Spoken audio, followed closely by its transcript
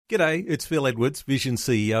G'day, it's Phil Edwards, Vision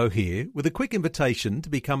CEO here, with a quick invitation to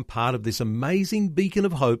become part of this amazing beacon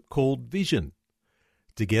of hope called Vision.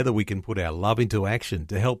 Together we can put our love into action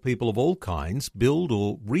to help people of all kinds build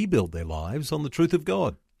or rebuild their lives on the truth of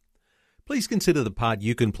God. Please consider the part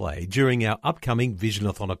you can play during our upcoming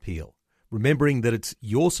Visionathon appeal, remembering that it's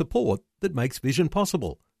your support that makes Vision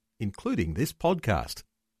possible, including this podcast.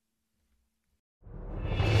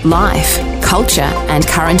 Life, culture and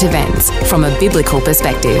current events from a biblical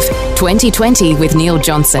perspective. 2020 with Neil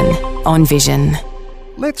Johnson on Vision.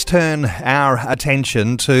 Let's turn our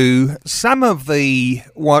attention to some of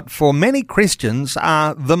what for many Christians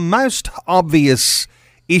are the most obvious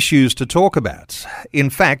issues to talk about. In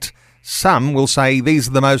fact, some will say these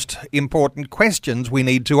are the most important questions we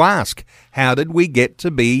need to ask. How did we get to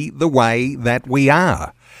be the way that we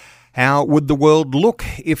are? How would the world look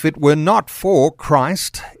if it were not for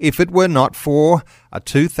Christ, if it were not for a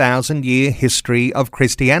 2,000-year history of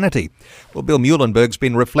Christianity? Well, Bill Muehlenberg's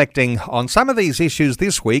been reflecting on some of these issues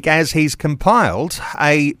this week as he's compiled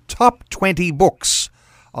a top 20 books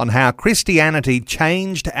on how Christianity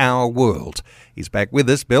changed our world. He's back with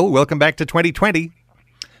us. Bill, welcome back to 2020.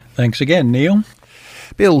 Thanks again, Neil.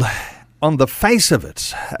 Bill, on the face of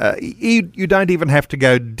it, you don't even have to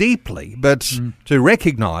go deeply, but to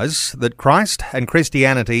recognise that Christ and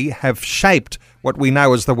Christianity have shaped what we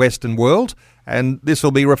know as the Western world, and this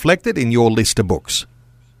will be reflected in your list of books.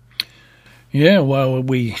 Yeah, well,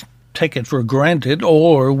 we take it for granted,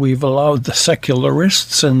 or we've allowed the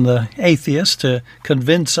secularists and the atheists to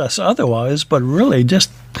convince us otherwise, but really just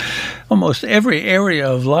almost every area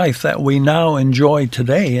of life that we now enjoy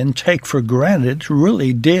today and take for granted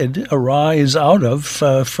really did arise out of,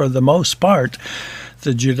 for the most part,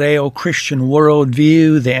 the Judeo-Christian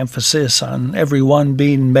worldview, the emphasis on everyone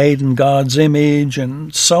being made in God's image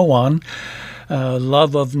and so on.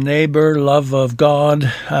 Love of neighbor, love of God,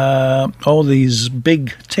 all these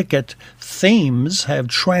big-ticket themes have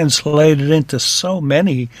translated into so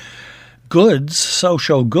many goods,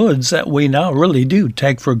 social goods, that we now really do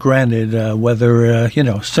take for granted, whether,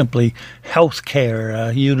 simply health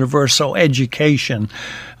care, universal education,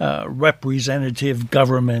 representative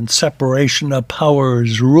government, separation of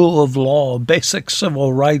powers, rule of law, basic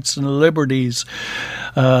civil rights and liberties,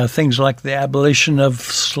 things like the abolition of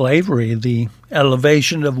slavery, the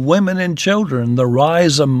elevation of women and children, the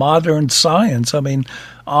rise of modern science. I mean,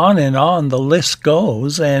 on and on the list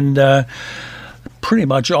goes, and pretty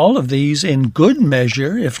much all of these, in good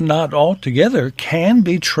measure, if not altogether, can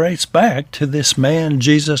be traced back to this man,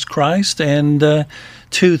 Jesus Christ, and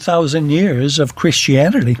 2,000 years of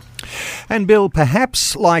Christianity. And Bill,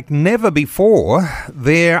 perhaps like never before,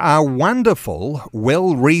 there are wonderful,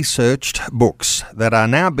 well-researched books that are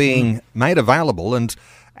now being made available and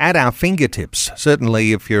at our fingertips.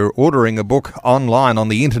 Certainly, if you're ordering a book online on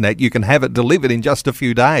the internet, you can have it delivered in just a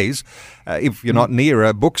few days if you're not near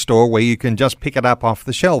a bookstore where you can just pick it up off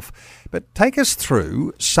the shelf. But take us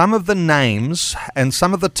through some of the names and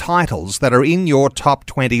some of the titles that are in your top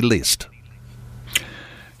 20 list.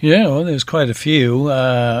 Yeah, well, there's quite a few.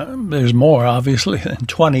 There's more, obviously, than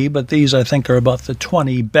 20, but these, I think, are about the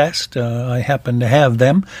 20 best. I happen to have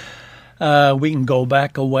them. We can go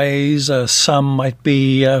back a ways. Some might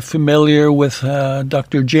be familiar with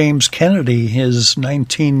Dr. James Kennedy, his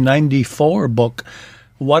 1994 book,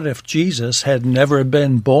 What If Jesus Had Never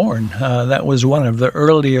Been Born? That was one of the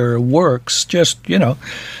earlier works, just,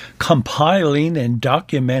 compiling and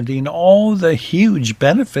documenting all the huge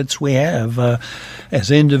benefits we have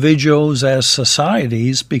as individuals, as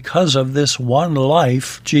societies, because of this one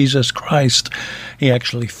life, Jesus Christ. He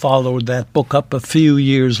actually followed that book up a few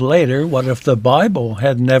years later, What If the Bible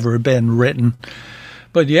Had Never Been Written?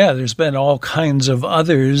 But yeah, there's been all kinds of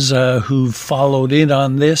others who've followed in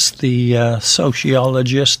on this. The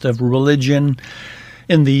sociologist of religion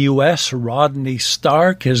in the U.S., Rodney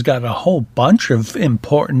Stark, has got a whole bunch of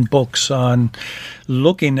important books on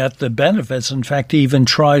looking at the benefits. In fact, he even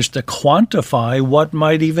tries to quantify what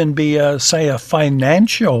might even be, a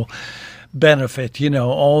financial benefit.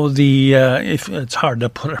 All the, if it's hard to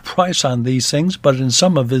put a price on these things, but in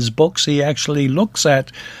some of his books, he actually looks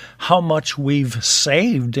at how much we've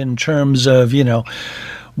saved in terms of,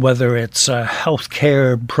 whether it's health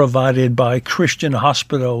care provided by Christian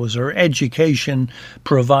hospitals or education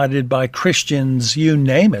provided by Christians, you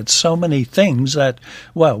name it. So many things that,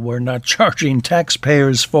 we're not charging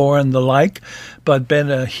taxpayers for and the like, but been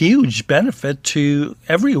a huge benefit to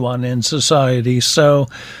everyone in society. So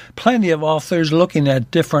plenty of authors looking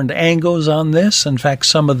at different angles on this. In fact,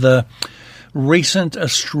 some of the recent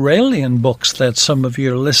Australian books that some of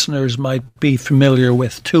your listeners might be familiar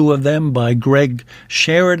with, two of them by Greg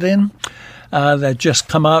Sheridan. that just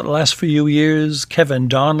come out the last few years. Kevin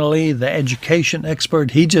Donnelly, the education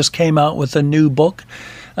expert, he just came out with a new book.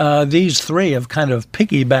 These three have kind of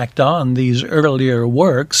piggybacked on these earlier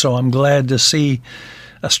works, so I'm glad to see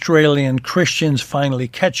Australian Christians finally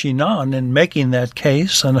catching on and making that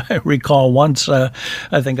case. And I recall once, I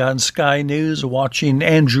think on Sky News, watching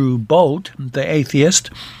Andrew Bolt, the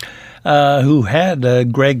atheist, who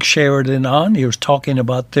had Greg Sheridan on. He was talking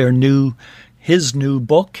about his new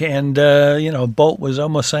book, and Bolt was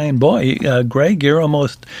almost saying, boy, Greg, you're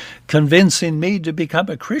almost convincing me to become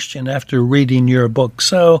a Christian after reading your book.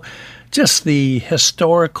 So just the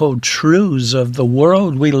historical truths of the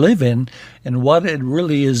world we live in and what it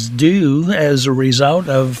really is due as a result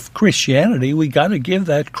of Christianity, we got to give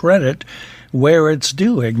that credit where it's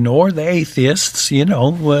due. Ignore the atheists.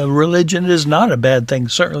 Religion is not a bad thing,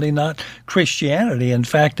 certainly not Christianity. In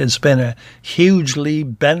fact, it's been a hugely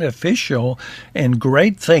beneficial and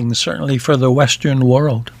great thing, certainly for the Western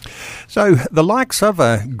world. So the likes of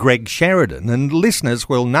Greg Sheridan, and listeners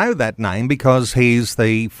will know that name because he's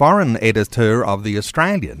the foreign editor of The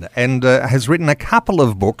Australian and has written a couple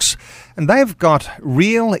of books, and they've got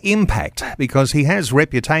real impact because he has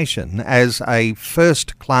reputation as a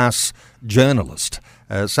first-class journalist,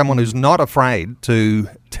 someone who's not afraid to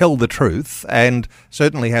tell the truth and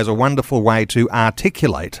certainly has a wonderful way to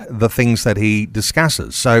articulate the things that he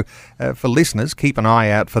discusses. So for listeners, keep an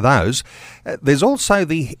eye out for those. There's also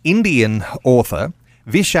the Indian author,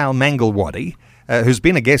 Vishal Mangalwadi, who's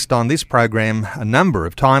been a guest on this program a number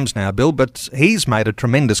of times now, Bill, but he's made a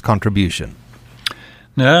tremendous contribution.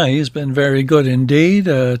 No, he's been very good indeed.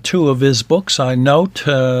 Two of his books, I note,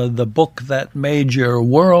 the book that made your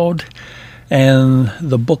world and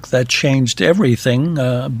the book that changed everything,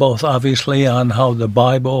 both obviously on how the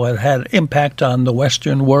Bible had impact on the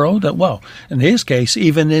Western world. Well, in his case,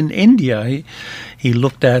 even in India, he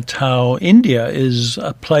looked at how India is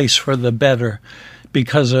a place for the better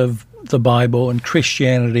because of the Bible and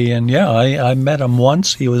Christianity. And I met him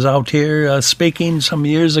once. He was out here speaking some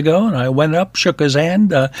years ago, and I went up, shook his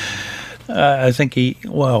hand. I think he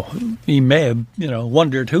may have,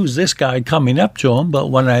 wondered who's this guy coming up to him. But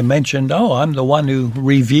when I mentioned, I'm the one who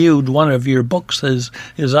reviewed one of your books,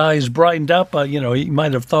 his eyes brightened up. He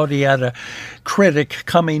might have thought he had a critic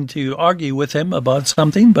coming to argue with him about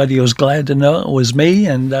something, but he was glad to know it was me.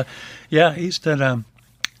 And he's done a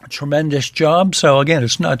tremendous job. So again,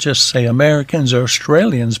 it's not just, say, Americans or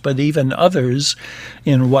Australians, but even others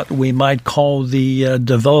in what we might call the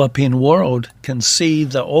developing world can see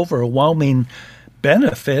the overwhelming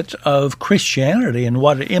benefit of Christianity and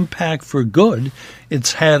what impact for good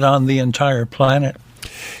it's had on the entire planet.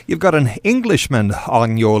 You've got an Englishman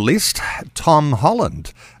on your list, Tom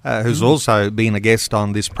Holland, who's also been a guest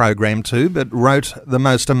on this program too, but wrote the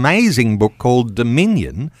most amazing book called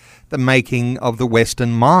Dominion, The Making of the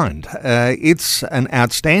Western Mind. It's an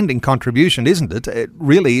outstanding contribution, isn't it,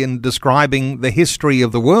 really, in describing the history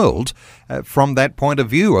of the world from that point of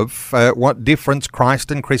view of what difference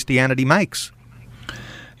Christ and Christianity makes.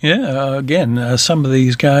 Yeah, again, some of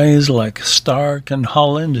these guys like Stark and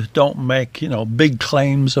Holland don't make, big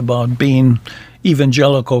claims about being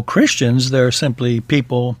evangelical Christians. They're simply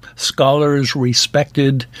people, scholars,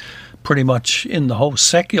 respected pretty much in the whole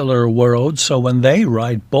secular world. So when they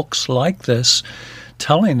write books like this,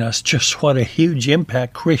 telling us just what a huge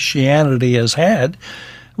impact Christianity has had,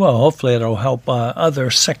 well, hopefully it'll help other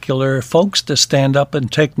secular folks to stand up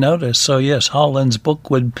and take notice. So yes, Holland's book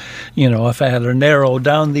would, if I had to narrow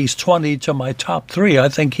down these 20 to my top 3, I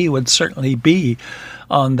think he would certainly be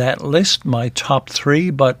on that list, my top 3.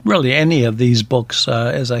 But really any of these books,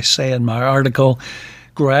 as I say in my article,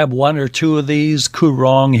 grab one or two of these.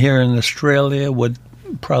 Kurong here in Australia would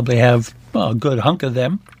probably have a good hunk of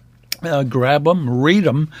them. Grab them, read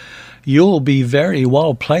them. You'll be very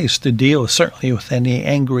well placed to deal certainly with any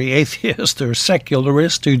angry atheist or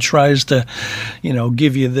secularist who tries to,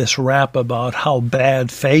 give you this rap about how bad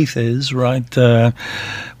faith is, right?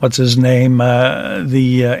 What's his name?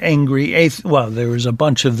 The angry atheist. Well, there was a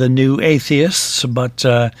bunch of the new atheists, but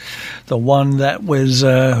the one that was,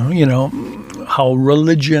 how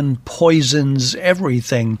religion poisons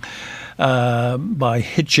everything. By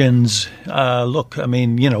Hitchens.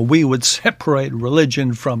 We would separate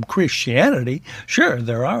religion from Christianity. Sure,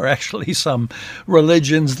 there are actually some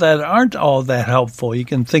religions that aren't all that helpful. You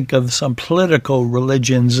can think of some political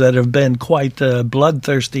religions that have been quite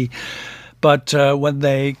bloodthirsty. But when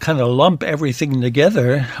they kind of lump everything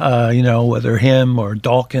together, whether him or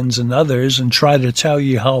Dawkins and others, and try to tell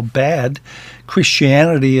you how bad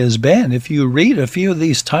Christianity has been. If you read a few of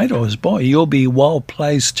these titles, boy, you'll be well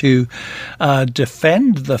placed to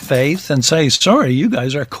defend the faith and say, sorry, you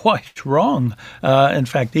guys are quite wrong. In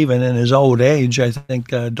fact, even in his old age, I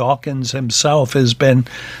think Dawkins himself has been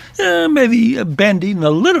maybe bending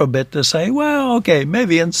a little bit to say, well, okay,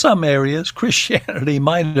 maybe in some areas Christianity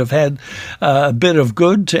might have had a bit of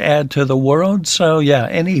good to add to the world. So, yeah,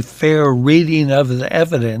 any fair reading of the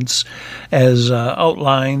evidence as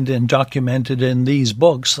outlined and documented in these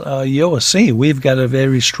books, you'll see we've got a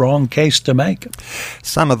very strong case to make.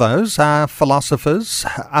 Some of those are philosophers,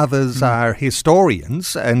 others are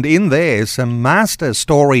historians, and in there some master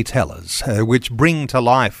storytellers which bring to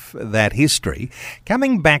life that history.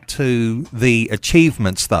 Coming back to the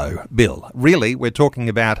achievements, though, Bill, really we're talking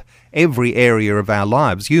about every area of our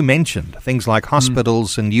lives. You mentioned things like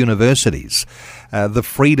hospitals and universities, the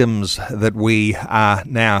freedoms that we are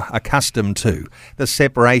now accustomed to, the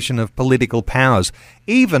separation of political powers.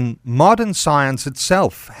 Even modern science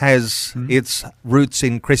itself has its roots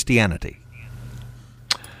in Christianity.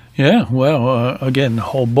 Yeah, well, again,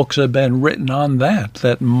 whole books have been written on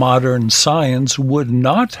that modern science would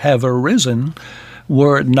not have arisen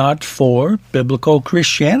were it not for biblical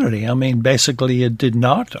Christianity. I mean, basically, it did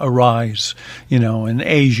not arise, in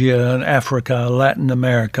Asia and Africa, Latin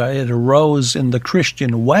America. It arose in the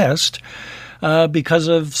Christian West because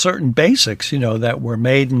of certain basics, that we're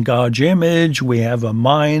made in God's image. We have a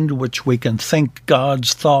mind which we can think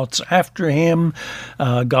God's thoughts after him.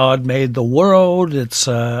 God made the world. It's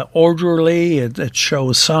orderly. It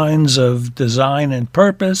shows signs of design and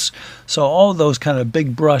purpose. So all those kind of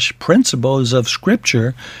big brush principles of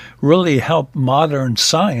Scripture really help modern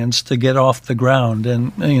science to get off the ground.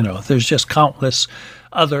 And, there's just countless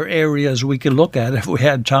other areas we could look at if we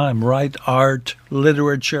had time, right? Art,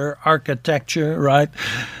 literature, architecture, right?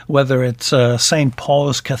 Whether it's St.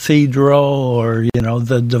 Paul's Cathedral or,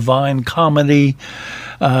 the Divine Comedy,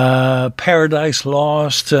 Paradise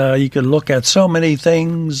Lost. You could look at so many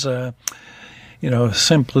things,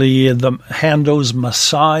 simply the Handel's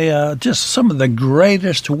Messiah, just some of the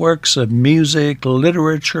greatest works of music,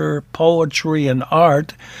 literature, poetry, and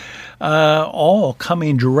art, all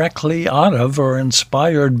coming directly out of or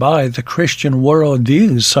inspired by the Christian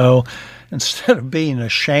worldview. So instead of being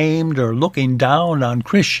ashamed or looking down on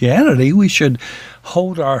Christianity, we should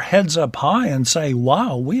hold our heads up high and say,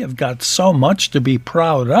 wow, we have got so much to be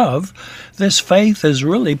proud of. This faith is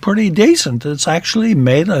really pretty decent. It's actually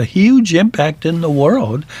made a huge impact in the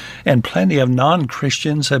world, and plenty of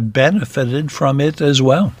non-Christians have benefited from it as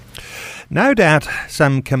well. No doubt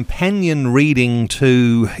some companion reading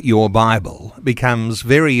to your Bible becomes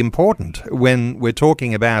very important when we're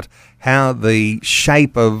talking about how the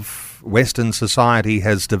shape of Western society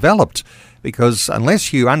has developed, because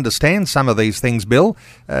unless you understand some of these things, Bill,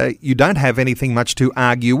 you don't have anything much to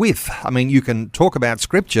argue with. I mean, you can talk about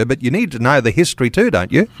Scripture, but you need to know the history too,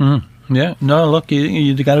 don't you? Yeah, no, look,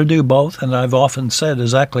 you got to do both, and I've often said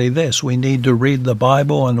exactly this. We need to read the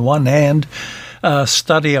Bible on one hand,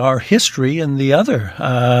 study our history in the other.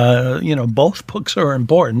 Both books are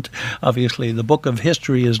important. Obviously, the book of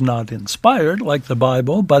history is not inspired like the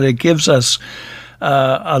Bible, but it gives us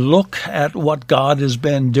a look at what God has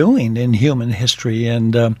been doing in human history.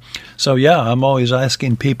 And I'm always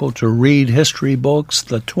asking people to read history books.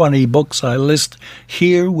 The 20 books I list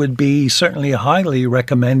here would be certainly highly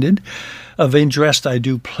recommended. Of interest, I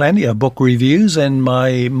do plenty of book reviews, and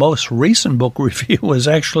my most recent book review was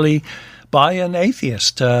actually by an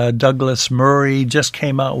atheist. Douglas Murray just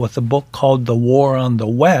came out with a book called The War on the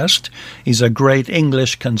West. He's a great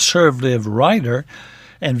English conservative writer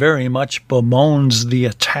and very much bemoans the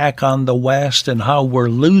attack on the West and how we're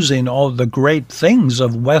losing all the great things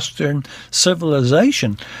of Western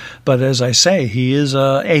civilization. But as I say, he is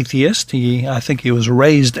an atheist. I think he was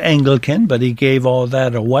raised Anglican, but he gave all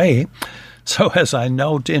that away. So as I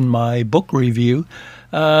note in my book review,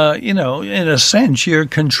 in a sense, you're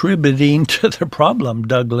contributing to the problem,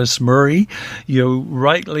 Douglas Murray. You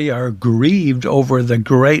rightly are grieved over the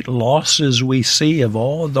great losses we see of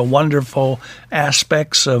all the wonderful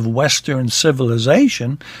aspects of Western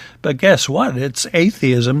civilization. But guess what? It's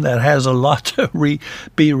atheism that has a lot to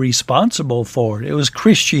be responsible for it. It was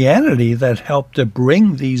Christianity that helped to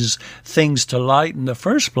bring these things to light in the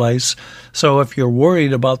first place. So if you're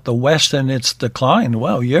worried about the West and its decline,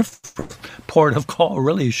 well, your port of call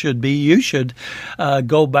really should be you should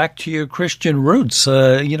go back to your Christian roots,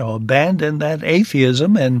 abandon that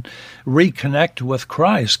atheism and reconnect with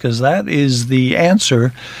Christ, because that is the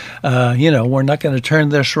answer. We're not going to turn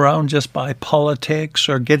this around just by politics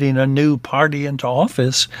or getting a new party into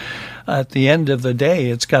office. at the end of the day,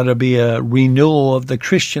 it's got to be a renewal of the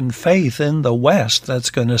Christian faith in the West that's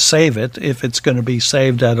going to save it, if it's going to be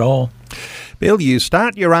saved at all. Bill, you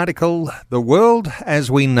start your article, "The world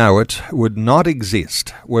as we know it would not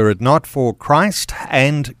exist were it not for Christ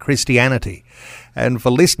and Christianity." And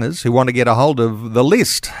for listeners who want to get a hold of the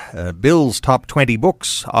list, Bill's top 20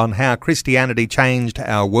 books on how Christianity changed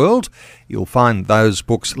our world, you'll find those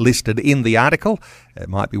books listed in the article. It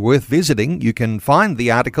might be worth visiting. You can find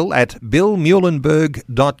the article at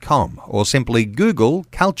billmuehlenberg.com or simply Google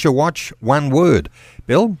Culture Watch, one word.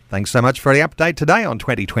 Bill, thanks so much for the update today on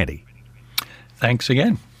 2020. Thanks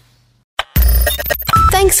again.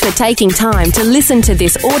 Thanks for taking time to listen to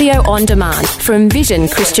this audio on demand from Vision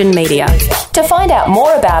Christian Media. To find out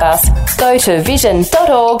more about us, go to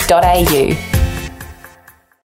vision.org.au.